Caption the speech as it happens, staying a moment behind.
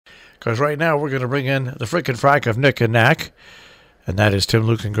because right now we're going to bring in the frickin' frack of Nick and Knack. And that is Tim,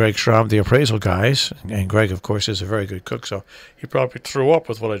 Luke, and Greg Schramm, the appraisal guys. And Greg, of course, is a very good cook, so he probably threw up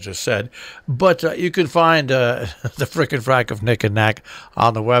with what I just said. But you can find the frickin' frack of Nick and Knack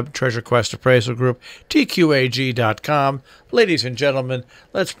on the web, Treasure Quest Appraisal Group, tqag.com. Ladies and gentlemen,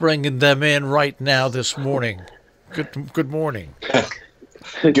 let's bring them in right now this morning. Good morning.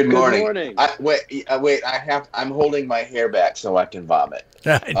 Good morning. Wait. I'm holding my hair back so I can vomit.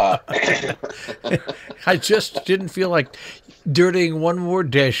 I just didn't feel like dirtying one more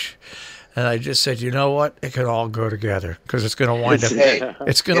dish, and I just said, you know what? It can all go together because it's going to wind up. It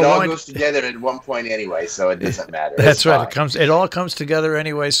all goes together at one point anyway, so it doesn't matter. That's right. It all comes together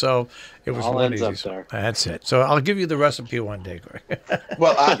anyway, so it was one easy. There. That's it. So I'll give you the recipe one day, Greg.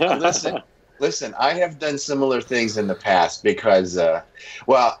 Well, listen. I have done similar things in the past because, I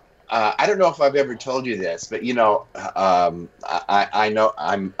don't know if I've ever told you this, but I know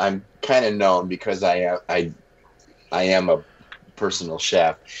I'm kind of known because I am a personal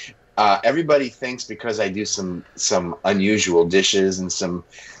chef. Everybody thinks because I do some unusual dishes and some,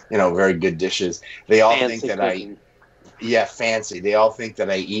 very good dishes, they all think that fancy. They all think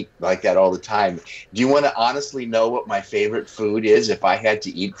that I eat like that all the time. Do you want to honestly know what my favorite food is? If I had to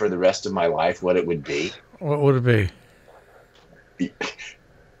eat for the rest of my life, what it would be? What would it be?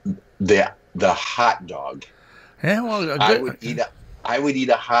 The hot dog. Yeah, well, I would eat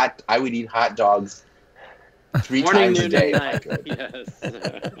hot dogs 3 times a day. Yes.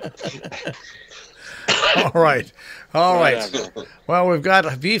 All right. Well, we've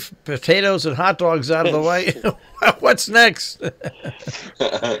got beef, potatoes, and hot dogs out of the way. What's next?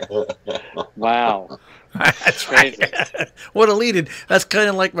 Wow. That's crazy. What a lead-in. That's kind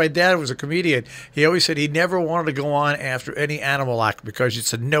of like my dad was a comedian. He always said he never wanted to go on after any animal act because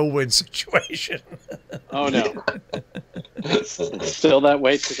it's a no-win situation. Oh, no. It's still that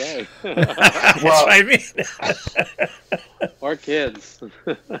way today. That's what I mean. Or kids.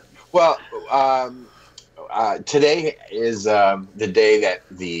 Well, today is the day that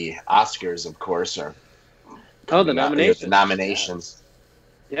the Oscars, of course, are. Oh, the nominations. The nominations.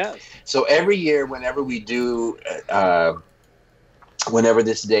 Yes. So every year, whenever we do, whenever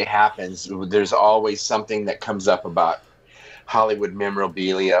this day happens, there's always something that comes up about Hollywood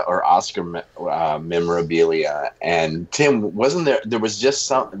memorabilia or Oscar memorabilia. And Tim, wasn't there was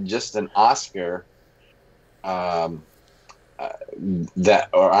just an Oscar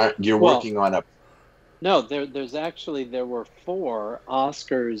you're working on a. No, there were 4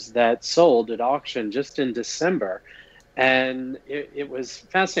 Oscars that sold at auction just in December. And it was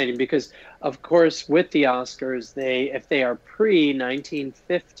fascinating because, of course, with the Oscars, if they are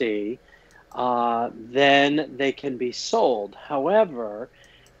pre-1950, then they can be sold. However,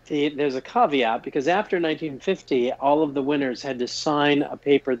 there's a caveat because after 1950, all of the winners had to sign a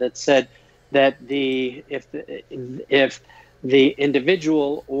paper that said that if the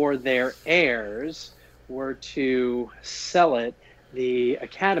individual or their heirs were to sell it, the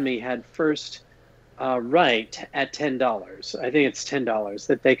Academy had first right at $10. I think it's $10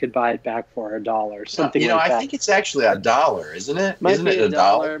 that they could buy it back for $1, something like that. I think it's actually $1, isn't it? Isn't it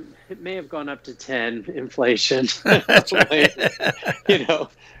 $1? It may have gone up to 10. Inflation. That's right.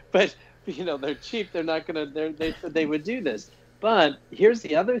 But they're cheap. They're not gonna. They would do this. But here's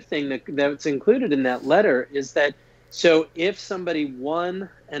the other thing that's included in that letter is that so if somebody won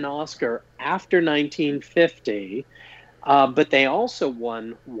an Oscar after 1950. But they also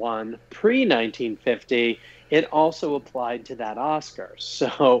won one pre-1950. It also applied to that Oscar.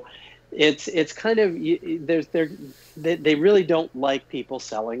 So it's kind of they really don't like people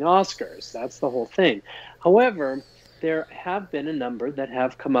selling Oscars. That's the whole thing. However, there have been a number that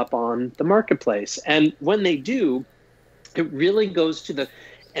have come up on the marketplace, and when they do, it really goes to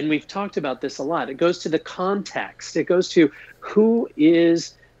and we've talked about this a lot. It goes to the context. It goes to who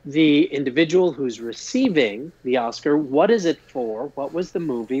is the individual who's receiving the Oscar. What is it for? What was the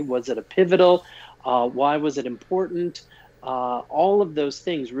movie? Was it a pivotal? Why was it important? All of those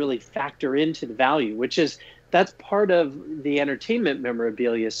things really factor into the value, that's part of the entertainment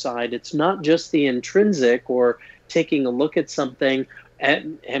memorabilia side. It's not just the intrinsic or taking a look at something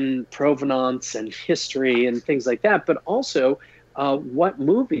and provenance and history and things like that, but also what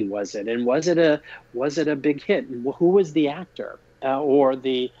movie was it? And was it a big hit? Who was the actor? Or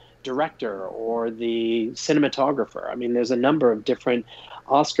the director or the cinematographer. I mean, there's a number of different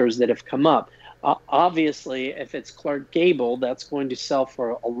Oscars that have come up. Obviously, if it's Clark Gable, that's going to sell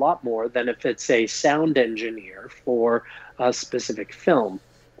for a lot more than if it's a sound engineer for a specific film.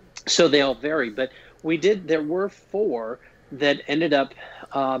 So they all vary. But there were 4 that ended up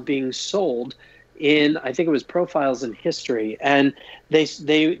being sold in, I think it was Profiles in History, and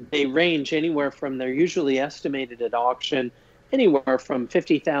they range anywhere from, they're usually estimated at auction anywhere from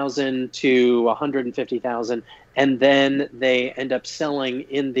 50,000 to 150,000, and then they end up selling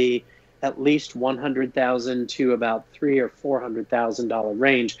in the at least 100,000 to about $300,000 or $400,000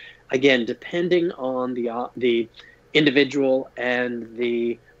 range. Again, depending on the individual and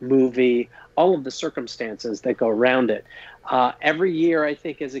the movie, all of the circumstances that go around it. Every year, I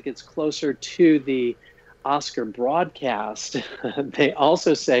think, as it gets closer to the Oscar broadcast, they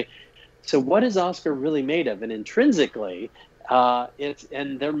also say, so what is Oscar really made of? And intrinsically,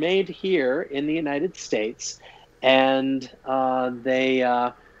 and they're made here in the United States, and they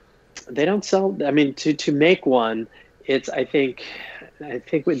don't sell. I mean, to make one, it's I think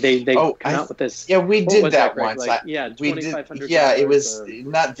they come out with this. Yeah, we did that once. Like, yeah, $2,500. Yeah, it was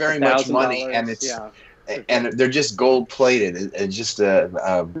not very much money, and it's. Yeah. And they're just gold plated. It's just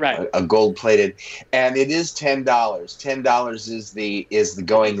a gold plated, and it is $10. $10 is the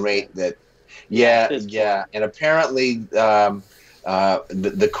going rate. That yeah. And apparently,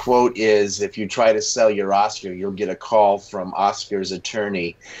 the quote is, if you try to sell your Oscar, you'll get a call from Oscar's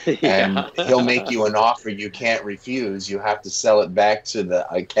attorney, and he'll make you an offer you can't refuse. You have to sell it back to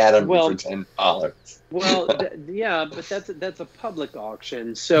the Academy for $10. Well, yeah, but that's a public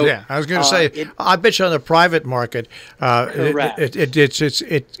auction. So yeah, I was going to say, I bet you on the private market, correct.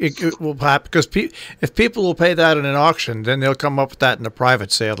 It will happen, because if people will pay that in an auction, then they'll come up with that in a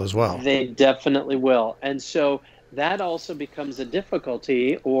private sale as well. They definitely will, and so that also becomes a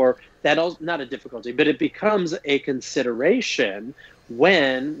difficulty, or not a difficulty, but it becomes a consideration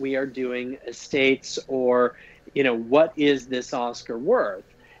when we are doing estates, or what is this Oscar worth?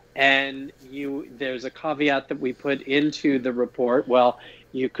 And there's a caveat that we put into the report. Well,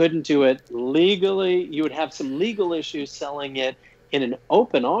 you couldn't do it legally. You would have some legal issues selling it in an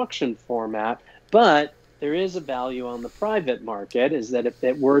open auction format, but there is a value on the private market, is that if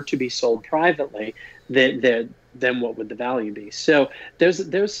it were to be sold privately, then what would the value be? So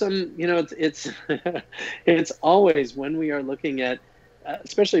there's some, it's it's always, when we are looking at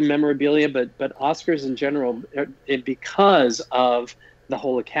especially memorabilia, but Oscars in general, because of the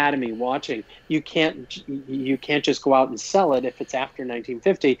whole Academy watching, you can't just go out and sell it if it's after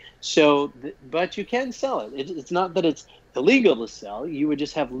 1950. So, but you can sell it. It's not that it's illegal to sell. You would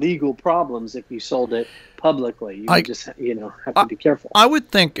just have legal problems if you sold it publicly. You would just have to be careful. I would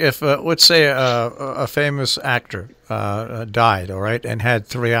think if let's say a famous actor died, all right, and had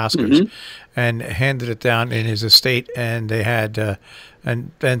 3 Oscars, and handed it down in his estate, and they had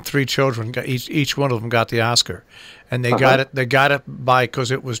and 3 children, each one of them got the Oscar. And they got it. They got it because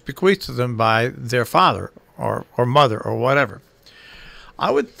it was bequeathed to them by their father or mother or whatever.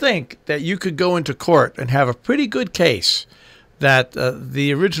 I would think that you could go into court and have a pretty good case that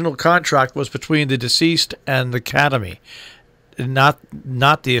the original contract was between the deceased and the Academy, not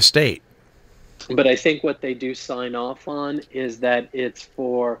the estate. But I think what they do sign off on is that it's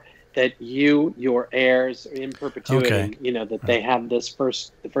for that your heirs in perpetuity, that they have the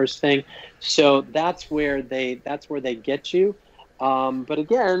first thing. So that's where they get you. But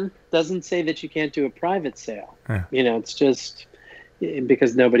again, doesn't say that you can't do a private sale. Yeah. It's just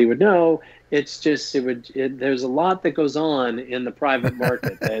because nobody would know. It's just there's a lot that goes on in the private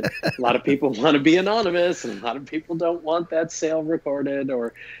market that a lot of people want to be anonymous, and a lot of people don't want that sale recorded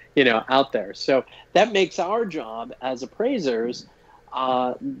or out there. So that makes our job as appraisers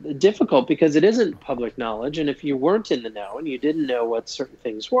difficult, because it isn't public knowledge, and if you weren't in the know and you didn't know what certain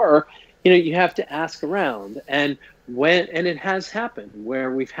things were, you have to ask around. And it has happened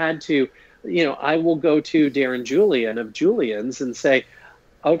where we've had to, I will go to Darren Julian of Julian's and say,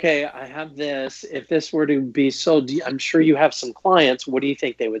 okay, I have this. If this were to be sold, I'm sure you have some clients. What do you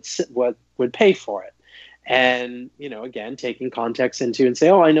think they would pay for it? And again, taking context into and say,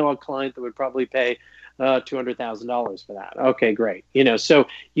 oh, I know a client that would probably pay $200,000 for that. Okay, great. So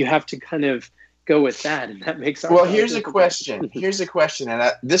you have to kind of go with that, and that makes our here's a question.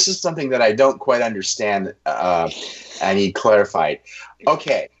 And this is something that I don't quite understand. I need clarified.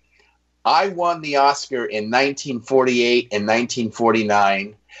 Okay, I won the Oscar in 1948 and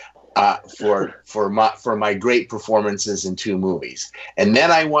 1949 for my great performances in 2 movies, and then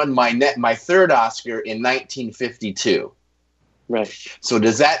I won my 3rd Oscar in 1952. Right. So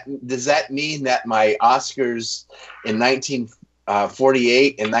does that mean that my Oscars in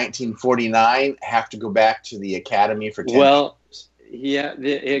 1948 and 1949 have to go back to the Academy for 10? Well, yeah,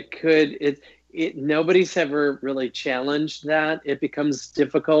 it could. Nobody's ever really challenged that. It becomes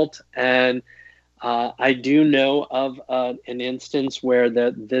difficult, and I do know of an instance where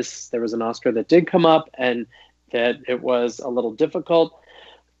there was an Oscar that did come up, and that it was a little difficult,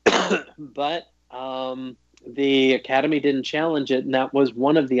 but the Academy didn't challenge it, and that was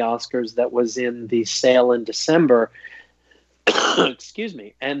one of the Oscars that was in the sale in December. Excuse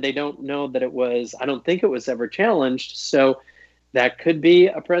me. And they don't know that it was, I don't think it was ever challenged. So that could be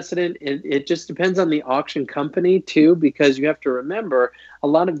a precedent. It just depends on the auction company, too, because you have to remember a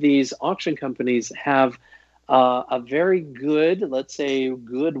lot of these auction companies have a very good, let's say,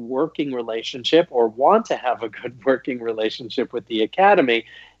 good working relationship, or want to have a good working relationship with the Academy,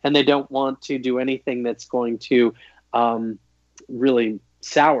 and they don't want to do anything that's going to really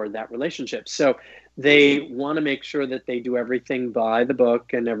sour that relationship. So they want to make sure that they do everything by the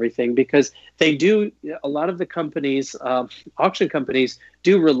book and everything, because they do, a lot of the companies, auction companies,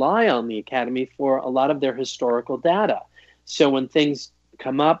 do rely on the Academy for a lot of their historical data. So when things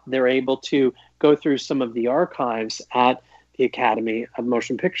come up, they're able to go through some of the archives at the Academy of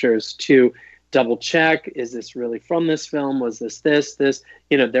Motion Pictures to double check, is this really from this film? Was this?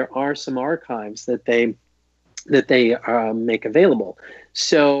 You know, there are some archives that they make available.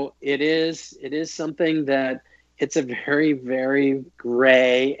 So it is something that it's a very, very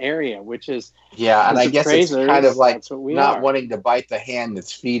gray area, which is, and I guess it's kind of like not are. wanting to bite the hand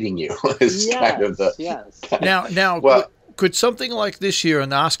that's feeding you is kind of the Now well, could something like this year in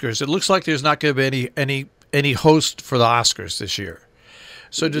the Oscars, it looks like there's not going to be any host for the Oscars this year.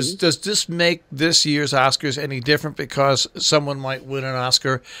 So does this make this year's Oscars any different, because someone might win an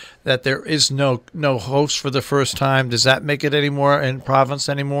Oscar that there is no host for the first time? Does that make it any more in province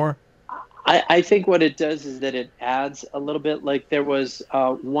anymore? I think what it does is that it adds a little bit. Like there was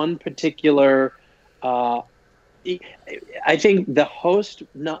one particular, I think the host,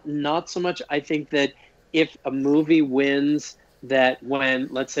 not so much. I think that if a movie wins, that when,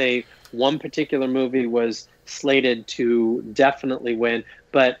 let's say, one particular movie was slated to definitely win,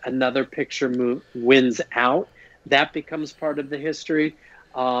 but another picture wins out, that becomes part of the history.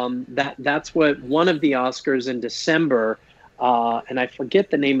 That's what one of the Oscars in December, and I forget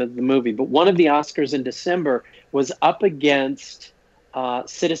the name of the movie, but one of the Oscars in December was up against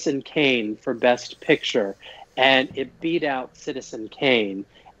Citizen Kane for Best Picture, and it beat out Citizen Kane.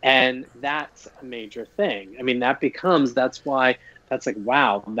 And that's a major thing. I mean, that's why that's like,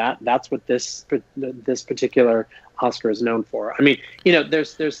 wow, that's what this particular Oscar is known for. I mean, you know,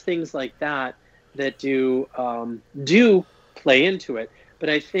 there's things like that do play into it. But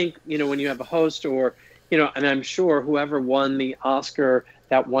I think, you know, when you have a host, or, you know, and I'm sure whoever won the Oscar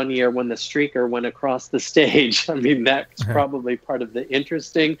that one year when the streaker went across the stage, I mean, that's probably part of the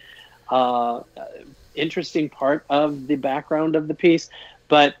interesting part of the background of the piece.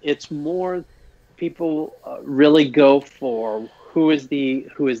 But it's more people really go for who is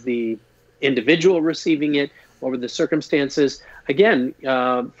the individual receiving it, what were the circumstances. Again,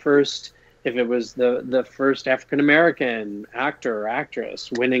 first, if it was the first African American actor or actress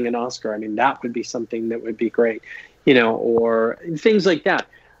winning an Oscar, I mean, that would be something that would be great, you know, or things like that.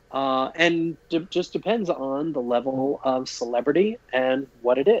 And just depends on the level of celebrity and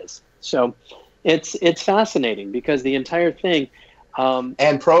what it is. So it's fascinating, because the entire thing.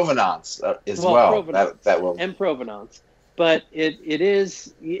 And provenance as well. Provenance, that will, and provenance, but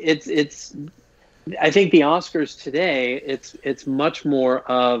it's. I think the Oscars today, it's much more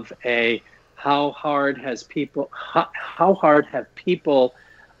of a how hard have people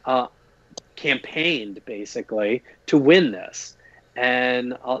campaigned basically to win this.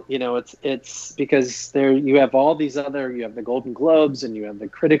 And you know, it's because you have all these other, you have the Golden Globes, and you have the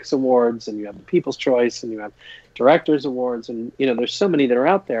Critics Awards, and you have the People's Choice, and you have Directors Awards, and you know, there's so many that are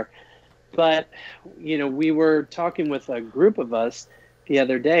out there. But you know, we were talking with a group of us the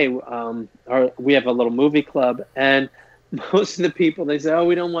other day. We have a little movie club, and most of the people, they say, "Oh,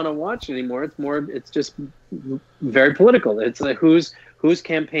 we don't want to watch anymore. It's just very political. It's like who's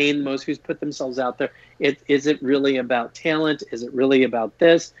campaigned most, who's put themselves out there. Is it really about talent? Is it really about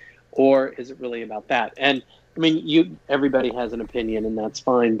this, or is it really about that?" And I mean, everybody has an opinion, and that's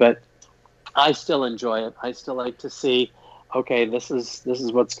fine. But I still enjoy it. I still like to see, okay, this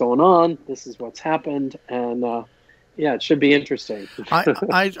is what's going on. This is what's happened, and yeah, it should be interesting.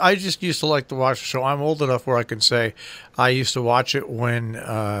 I just used to like to watch the show. I'm old enough where I can say I used to watch it when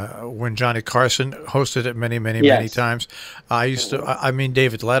Johnny Carson hosted it many times. I used to. I mean,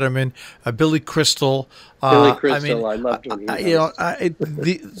 David Letterman, Billy Crystal. Billy Crystal, I loved him. You know,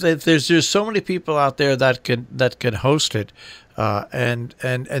 there's so many people out there that can host it. And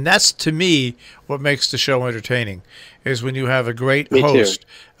that's, to me, what makes the show entertaining, is when you have a great host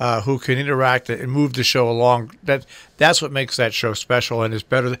who can interact and move the show along. That's what makes that show special, and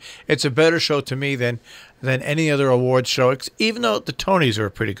it's a better show to me than any other awards show. Even though the Tonys are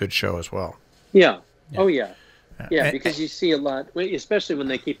a pretty good show as well. Yeah. Oh yeah. Yeah, because you see a lot, especially when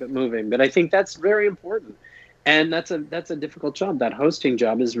they keep it moving. But I think that's very important, and that's a difficult job. That hosting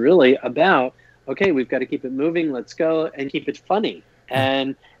job is really about, okay, we've got to keep it moving. Let's go and keep it funny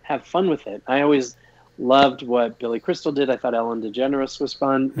and have fun with it. I always loved what Billy Crystal did. I thought Ellen DeGeneres was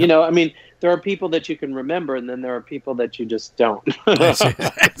fun. You know, I mean, there are people that you can remember, and then there are people that you just don't. That's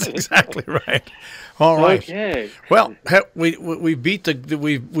exactly right. All right. Okay. Well, we beat the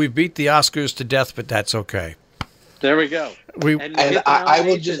we beat the Oscars to death, but that's okay. There we go. And I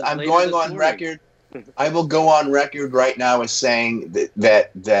will just, I'm going on record. I will go on record right now as saying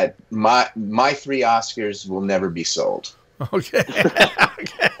that my 3 Oscars will never be sold. Okay.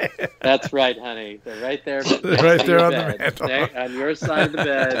 Okay. That's right, honey. They're right there. They're right there on bed. the mantle. They're on your side of the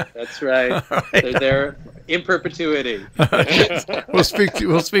bed. That's right. Right. They're there in perpetuity. We'll speak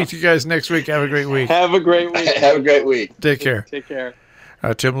to you guys next week. Have a great week. Have a great week. Have a great week. Take care. Take care.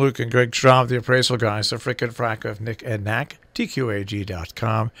 Tim Luke and Greg Straub, the appraisal guys, the frickin' frack of Nick and Knack,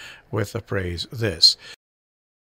 TQAG.com with Appraise This.